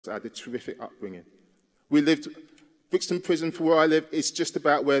I had a terrific upbringing. We lived, Brixton Prison, for where I live, it's just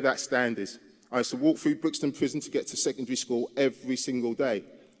about where that stand is. I used to walk through Brixton Prison to get to secondary school every single day.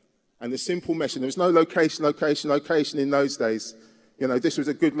 And the simple message, there was no location in those days. You know, this was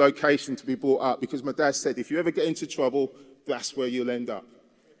a good location to be brought up because my dad said, if you ever get into trouble, that's where you'll end up.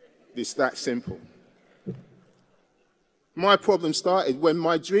 It's that simple. My problem started when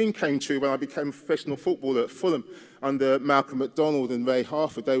my dream came true when I became a professional footballer at Fulham under Malcolm McDonald and Ray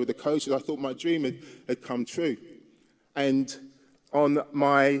Harford. They were the coaches. I thought my dream had come true. And on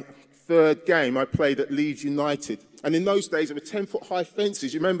my third game, I played at Leeds United. And in those days, there were 10-foot-high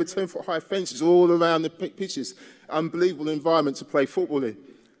fences. You remember 10-foot-high fences all around the pitches. Unbelievable environment to play football in.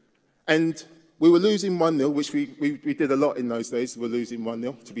 And we were losing 1-0, which we did a lot in those days. We were losing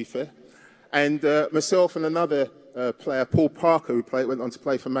 1-0, to be fair. And myself and another player, Paul Parker, who went on to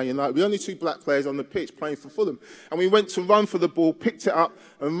play for Man United, we were only two black players on the pitch playing for Fulham. And we went to run for the ball, picked it up,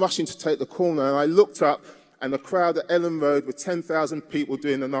 and rushing to take the corner. And I looked up, and the crowd at Ellen Road with 10,000 people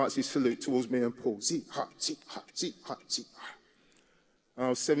doing the Nazi salute towards me and Paul. Zee, ha, zee, ha, zee, ha, zee, ha. And I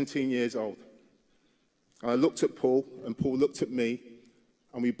was 17 years old. And I looked at Paul, and Paul looked at me,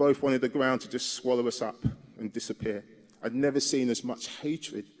 and we both wanted the ground to just swallow us up and disappear. I'd never seen as much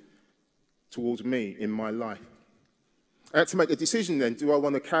hatred towards me in my life. I had to make a decision then. Do I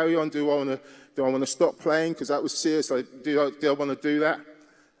want to carry on? Do I want to stop playing? Because that was serious. Do I want to do that?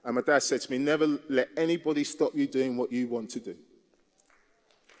 And my dad said to me, never let anybody stop you doing what you want to do.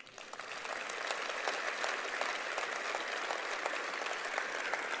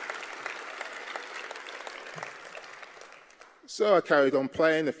 So I carried on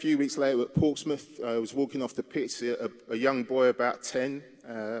playing. A few weeks later at Portsmouth, I was walking off the pitch. A young boy about 10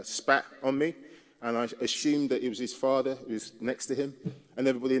 spat on me. And I assumed that it was his father who was next to him. And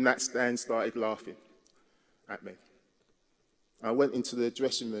everybody in that stand started laughing at me. I went into the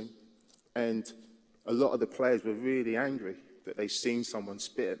dressing room, and a lot of the players were really angry that they'd seen someone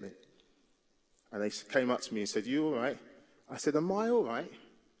spit at me. And they came up to me and said, "You all right?" I said, "Am I all right?"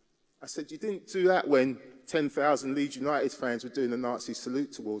 I said, "You didn't do that when 10,000 Leeds United fans were doing the Nazi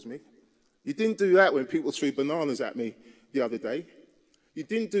salute towards me. You didn't do that when people threw bananas at me the other day. You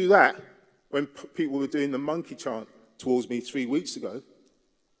didn't do that when people were doing the monkey chant towards me 3 weeks ago."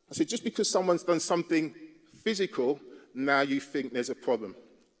 I said, "Just because someone's done something physical, now you think there's a problem.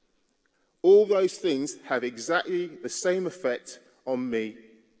 All those things have exactly the same effect on me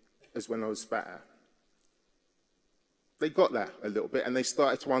as when I was spat at." They got that a little bit, and they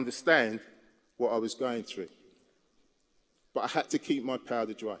started to understand what I was going through. But I had to keep my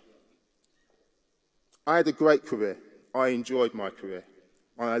powder dry. I had a great career. I enjoyed my career,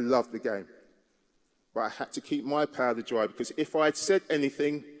 and I loved the game. But I had to keep my powder dry, because if I had said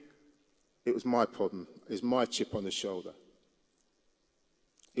anything, it was my problem. It was my chip on the shoulder.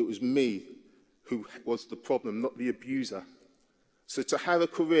 It was me who was the problem, not the abuser. So to have a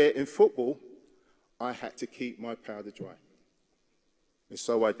career in football, I had to keep my powder dry. And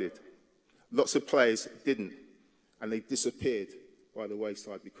so I did. Lots of players didn't, and they disappeared by the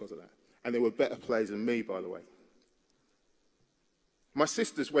wayside because of that. And they were better players than me, by the way. My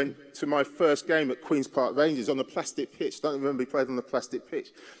sisters went to my first game at Queen's Park Rangers on the plastic pitch. Don't remember, we played on the plastic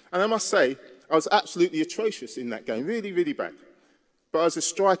pitch. And I must say, I was absolutely atrocious in that game, really, really bad. But I was a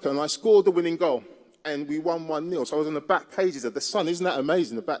striker, and I scored the winning goal, and we won 1-0. So I was on the back pages of the Sun. Isn't that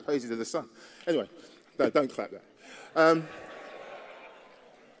amazing, the back pages of the Sun? Anyway, no, don't clap that.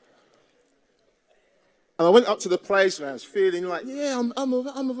 And I went up to the players' lounge feeling like, yeah, I'm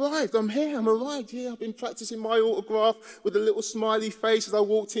arrived, I'm here, I'm arrived. Yeah, I've been practicing my autograph with a little smiley face as I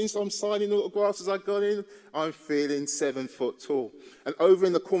walked in, so I'm signing autographs as I got in. I'm feeling 7 foot tall. And over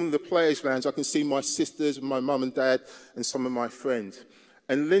in the corner of the players' lounge, I can see my sisters, my mum and dad, and some of my friends.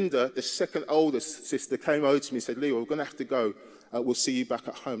 And Linda, the second oldest sister, came over to me and said, "Leroy, we're going to have to go. We'll see you back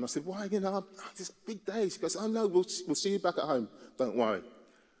at home." And I said, "Why? You know, it's a big day." She goes, "Oh, no, we'll see you back at home. Don't worry."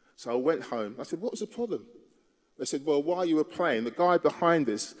 So I went home. I said, "What was the problem?" They said, "Well, while you were playing, the guy behind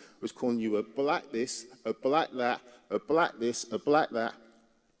us was calling you a black this, a black that, a black this, a black that."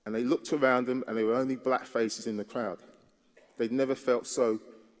 And they looked around them, and there were only black faces in the crowd. They'd never felt so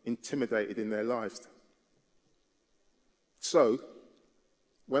intimidated in their lives. So,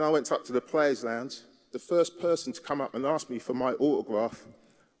 when I went up to the players' lounge, the first person to come up and ask me for my autograph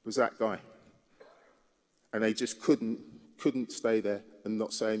was that guy. And they just couldn't stay there and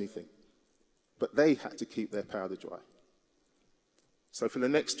not say anything. But they had to keep their powder dry. So for the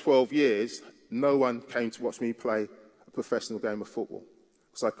next 12 years, no one came to watch me play a professional game of football,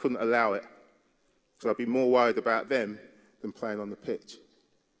 because I couldn't allow it. Because I'd be more worried about them than playing on the pitch.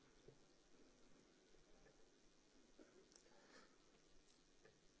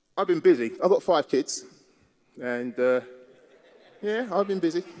 I've been busy. I've got 5 kids. And, yeah, I've been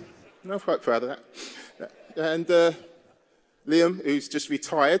busy. And I'm quite proud of that. And Liam, who's just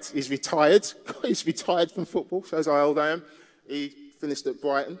retired, he's retired. He's retired from football, shows how old I am. He finished at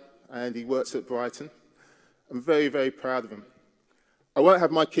Brighton, and he works at Brighton. I'm very, very proud of him. I won't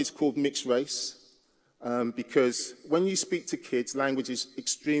have my kids called mixed race, because when you speak to kids, language is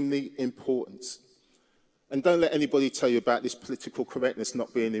extremely important. And don't let anybody tell you about this political correctness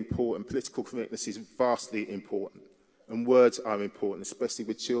not being important. Political correctness is vastly important. And words are important, especially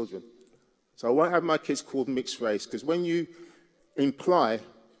with children. So I won't have my kids called mixed race, because when you imply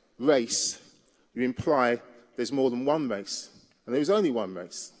race, you imply there's more than one race. And there is only one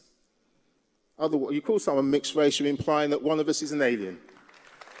race. Otherwise, you call someone mixed race, you're implying that one of us is an alien.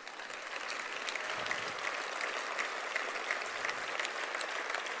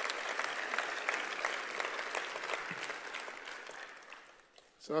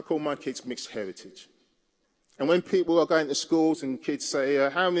 So I call my kids mixed heritage. And when people are going to schools and kids say,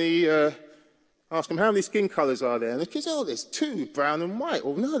 ask them, how many skin colours are there? And the kids, oh, there's 2, brown and white.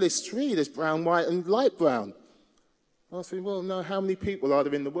 Or no, there's 3, there's brown, white and light brown. I say, well, no, how many people are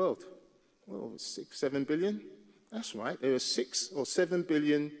there in the world? Well, 6, 7 billion. That's right, there are 6 or 7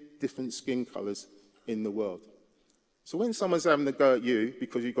 billion different skin colours in the world. So when someone's having a go at you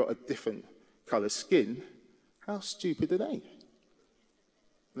because you've got a different colour skin, how stupid are they?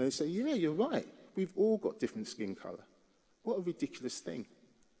 And they say, yeah, you're right. We've all got different skin colour. What a ridiculous thing.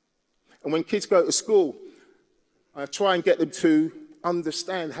 And when kids go to school, I try and get them to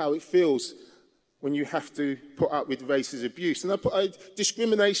understand how it feels when you have to put up with racist abuse. And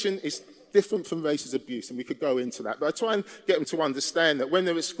discrimination is different from racist abuse, and we could go into that. But I try and get them to understand that when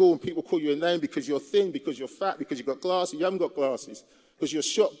they're at school and people call you a name because you're thin, because you're fat, because you've got glasses, you haven't got glasses, because you're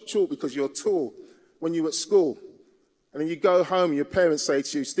short, because you're tall, when you're at school. And then you go home and your parents say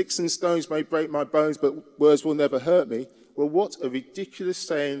to you, sticks and stones may break my bones, but words will never hurt me. Well, what a ridiculous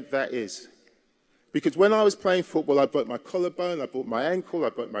saying that is. Because when I was playing football, I broke my collarbone, I broke my ankle, I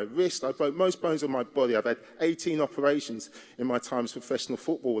broke my wrist, I broke most bones on my body. I've had 18 operations in my time as a professional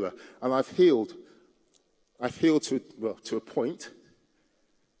footballer, and I've healed. I've healed to a point.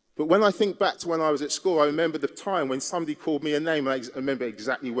 But when I think back to when I was at school, I remember the time when somebody called me a name, and I remember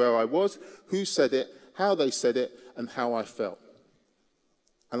exactly where I was, who said it, how they said it, and how I felt.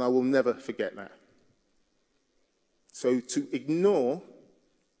 And I will never forget that. So to ignore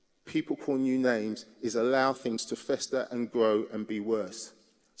people calling you names is allow things to fester and grow and be worse.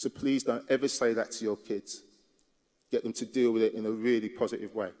 So please don't ever say that to your kids. Get them to deal with it in a really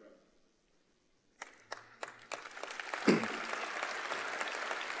positive way.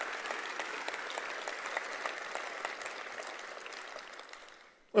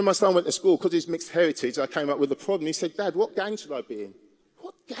 When my son went to school, because he's mixed heritage, I came up with a problem. He said, Dad, what gang should I be in?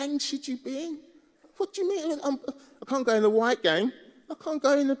 What gang should you be in? What do you mean? I can't go in the white gang. I can't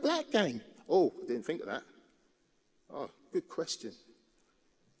go in the black gang. Oh, I didn't think of that. Oh, good question.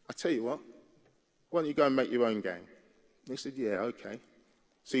 I tell you what, why don't you go and make your own gang? And he said, yeah, okay.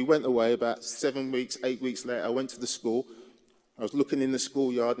 So he went away about 7 weeks, 8 weeks later. I went to the school. I was looking in the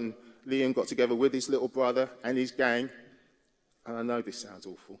schoolyard, and Liam got together with his little brother and his gang. And I know this sounds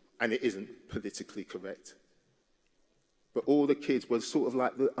awful, and it isn't politically correct. But all the kids were sort of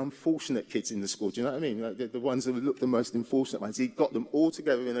like the unfortunate kids in the school. Do you know what I mean? Like the ones that looked the most unfortunate ones. He got them all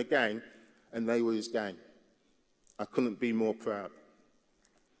together in a gang, and they were his gang. I couldn't be more proud.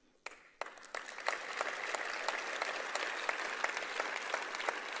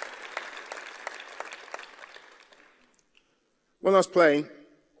 When I was playing,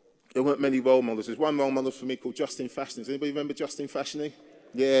 there weren't many role models. There's one role model for me called Justin Fashioning. Does anybody remember Justin Fashioning?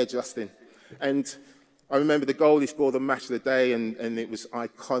 Yeah, Justin. And I remember the goal he scored on Match of the Day, and it was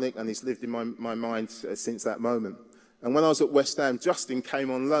iconic, and it's lived in my mind since that moment. And when I was at West Ham, Justin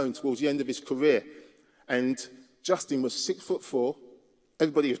came on loan towards the end of his career. And Justin was 6'4".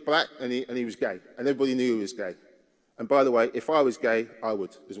 Everybody was black, and he was gay. And everybody knew he was gay. And by the way, if I was gay, I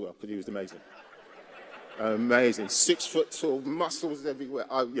would as well, because he was amazing. Amazing. 6 foot tall, muscles everywhere.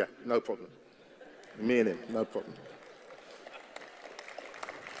 Yeah, no problem. Me and him, no problem.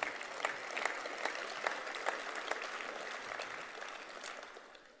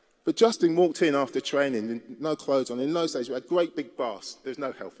 But Justin walked in after training, no clothes on. In those days, we had great big baths. There's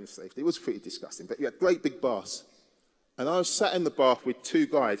no health and safety. It was pretty disgusting, but we had great big baths. And I was sat in the bath with 2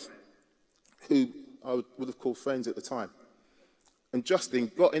 guys who I would have called friends at the time. And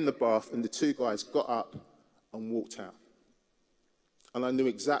Justin got in the bath, and the 2 guys got up and walked out. And I knew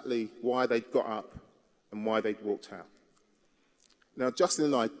exactly why they'd got up and why they'd walked out. Now, Justin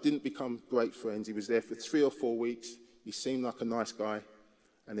and I didn't become great friends. He was there for 3 or 4 weeks. He seemed like a nice guy.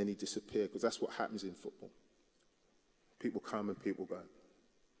 and then he disappeared, because that's what happens in football. People come and people go.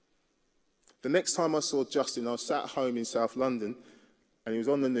 The next time I saw Justin, I was sat at home in South London, and he was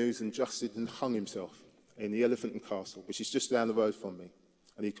on the news, and Justin had hung himself in the Elephant and Castle, which is just down the road from me,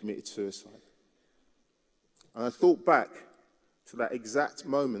 and he committed suicide. And I thought back to that exact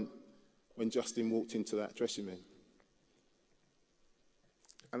moment when Justin walked into that dressing room.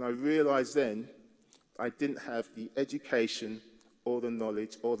 And I realised then I didn't have the education or the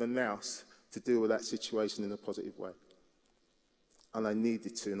knowledge or the nous to deal with that situation in a positive way. And I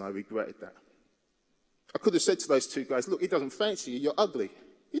needed to, and I regretted that. I could have said to those two guys, look, he doesn't fancy you, you're ugly.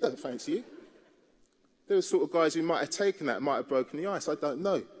 He doesn't fancy you. They're the sort of guys who might have taken that, might have broken the ice. I don't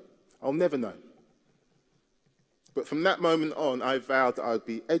know. I'll never know. But from that moment on, I vowed that I would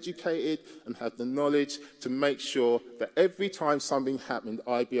be educated and have the knowledge to make sure that every time something happened,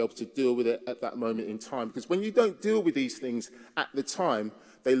 I'd be able to deal with it at that moment in time. Because when you don't deal with these things at the time,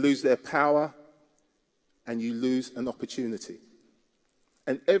 they lose their power and you lose an opportunity.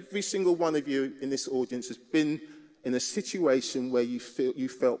 And every single one of you in this audience has been in a situation where you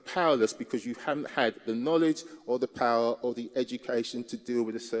felt powerless because you haven't had the knowledge or the power or the education to deal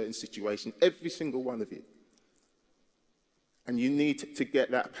with a certain situation. Every single one of you. And you need to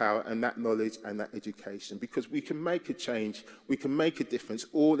get that power and that knowledge and that education, because we can make a change, we can make a difference,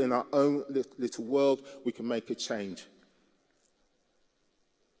 all in our own little world, we can make a change.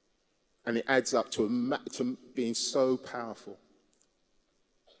 And it adds up to being so powerful.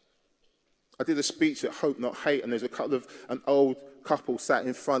 I did a speech at Hope Not Hate, and there's an old couple sat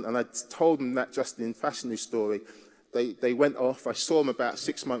in front, and I told them that Justin Fashion's story. They went off, I saw them about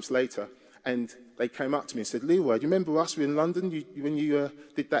 6 months later, and they came up to me and said, Leroy, do you remember us? We were in London when you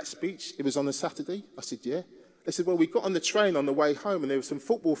did that speech? It was on a Saturday. I said, yeah. They said, well, we got on the train on the way home, and there were some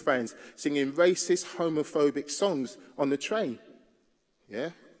football fans singing racist, homophobic songs on the train. Yeah?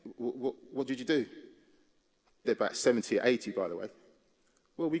 What did you do? They're about 70 or 80, by the way.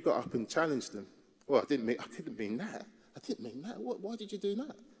 Well, we got up and challenged them. Well, I didn't mean that. I didn't mean that. Why did you do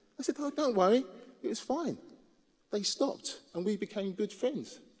that? I said, oh, don't worry. It was fine. They stopped, and we became good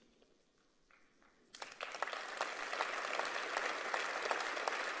friends.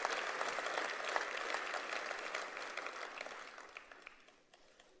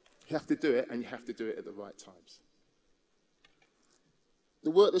 You have to do it, and you have to do it at the right times.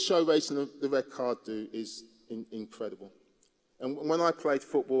 The work the show race and the red card do is incredible. And when I played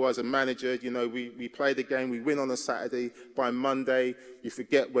football as a manager, you know, we played a game, we win on a Saturday. By Monday, you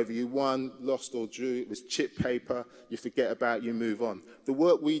forget whether you won, lost or drew. It was chip paper. You forget about it, you move on. The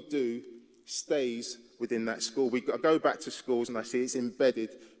work we do stays within that school. We go back to schools, and I see it's embedded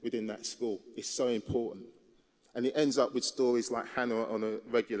within that school. It's so important. And it ends up with stories like Hannah on a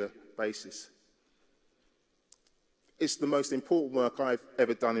regular basis. It's the most important work I've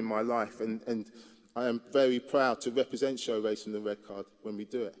ever done in my life, and I am very proud to represent Show Race in the red card when we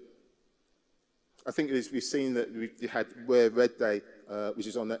do it. I think we've seen that we had Wear Red Day, which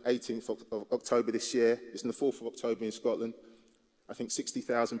is on the 18th of October this year. It's on the 4th of October in Scotland. I think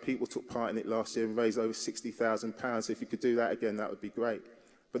 60,000 people took part in it last year and raised over £60,000. So if you could do that again, that would be great.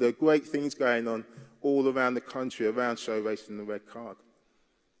 But there are great things going on all around the country, around Show Race in the red card.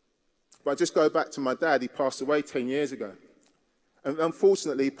 But I just go back to my dad. He passed away 10 years ago. And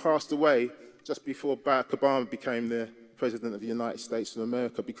unfortunately, he passed away just before Barack Obama became the President of the United States of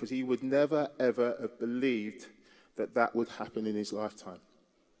America, because he would never, ever have believed that that would happen in his lifetime.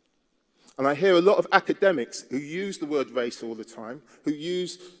 And I hear a lot of academics who use the word race all the time, who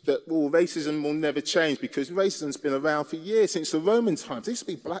use that, well, racism will never change because racism's been around for years, since the Roman times. There used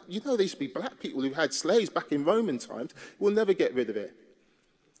to be black, you know, there used to be black people who had slaves back in Roman times. We'll never get rid of it.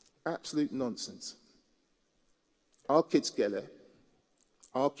 Absolute nonsense. Our kids get it.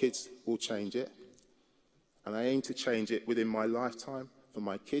 Our kids will change it. And I aim to change it within my lifetime for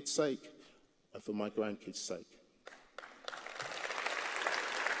my kids' sake and for my grandkids' sake.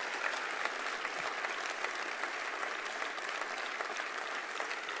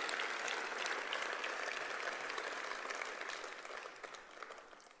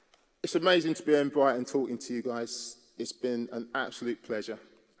 It's amazing to be in Brighton talking to you guys. It's been an absolute pleasure.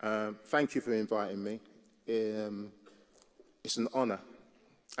 Thank you for inviting me. It's an honour,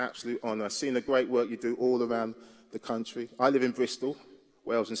 absolute honour. I've seen the great work you do all around the country. I live in Bristol,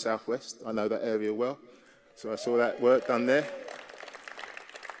 Wales and South West. I know that area well, so I saw that work done there.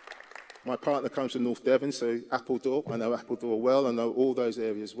 My partner comes from North Devon, so Appledore. I know Appledore well. I know all those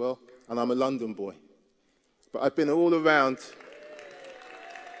areas well, and I'm a London boy. But I've been all around.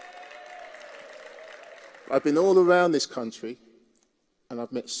 I've been all around this country, and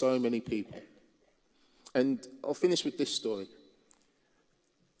I've met so many people. And I'll finish with this story.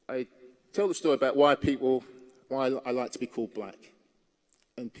 I tell the story about why I like to be called black.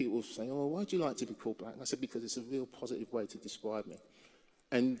 And people say, oh, why do you like to be called black? And I said, because it's a real positive way to describe me.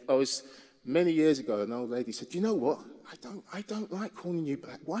 And many years ago, an old lady said, you know what? I don't like calling you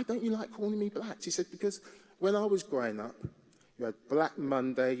black. Why don't you like calling me black? She said, because when I was growing up, you had Black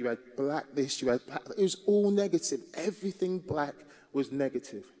Monday, you had black this, you had black, it was all negative. Everything black was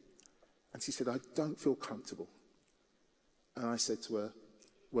negative. And she said, I don't feel comfortable. And I said to her,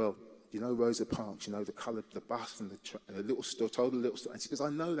 well, you know Rosa Parks, you know the colour of the bus and the little story, told a little story. And she goes, I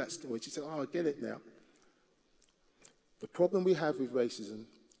know that story. She said, oh, I get it now. The problem we have with racism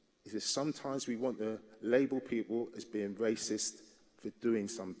is that sometimes we want to label people as being racist for doing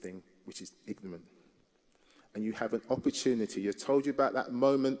something which is ignorant. And you have an opportunity. I told you about that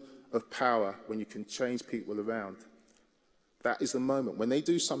moment of power when you can change people around. That is the moment when they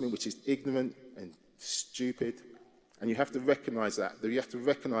do something which is ignorant and stupid. And you have to recognize that. You have to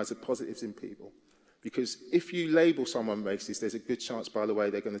recognize the positives in people. Because if you label someone racist, there's a good chance, by the way,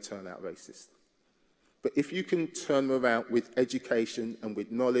 they're going to turn out racist. But if you can turn them around with education and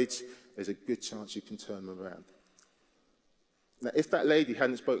with knowledge, there's a good chance you can turn them around. Now, if that lady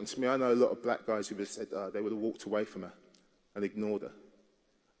hadn't spoken to me, I know a lot of black guys who would have said they would have walked away from her and ignored her.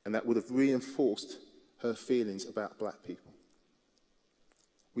 And that would have reinforced her feelings about black people.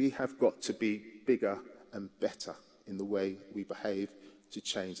 We have got to be bigger and better in the way we behave to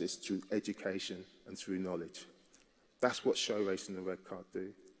change this through education and through knowledge. That's what Show Race and the Red Card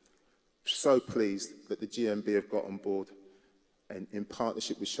do. So pleased that the GMB have got on board, and in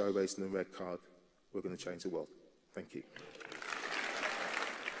partnership with Show Race and the Red Card, we're going to change the world. Thank you.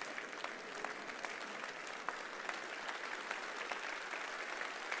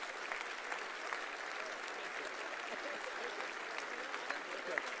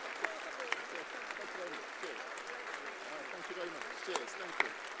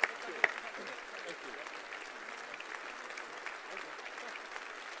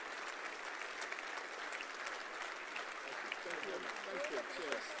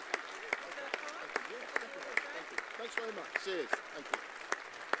 Thanks very much. Cheers. Thank you.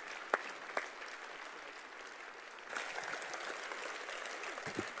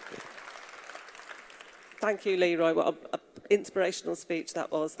 Thank you, Leroy. What an inspirational speech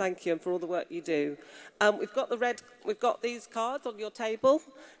that was. Thank you, and for all the work you do. We've got these cards on your table.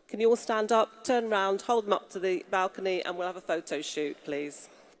 Can you all stand up, turn around, hold them up to the balcony, and we'll have a photo shoot, please.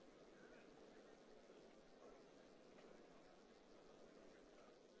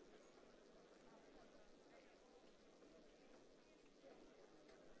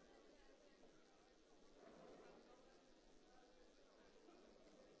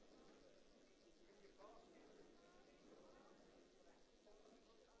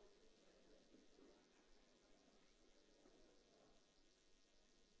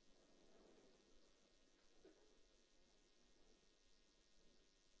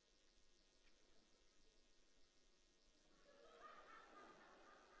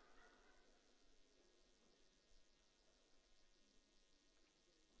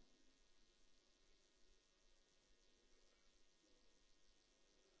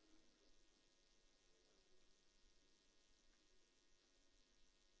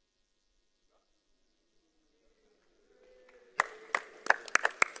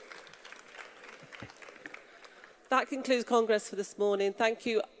 That concludes Congress for this morning. Thank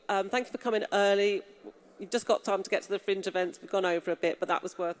you. Thank you for coming early. You've just got time to get to the fringe events. We've gone over a bit, but that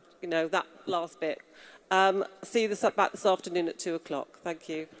was worth, that last bit. See you back this afternoon at 2 o'clock. Thank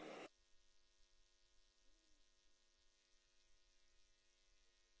you.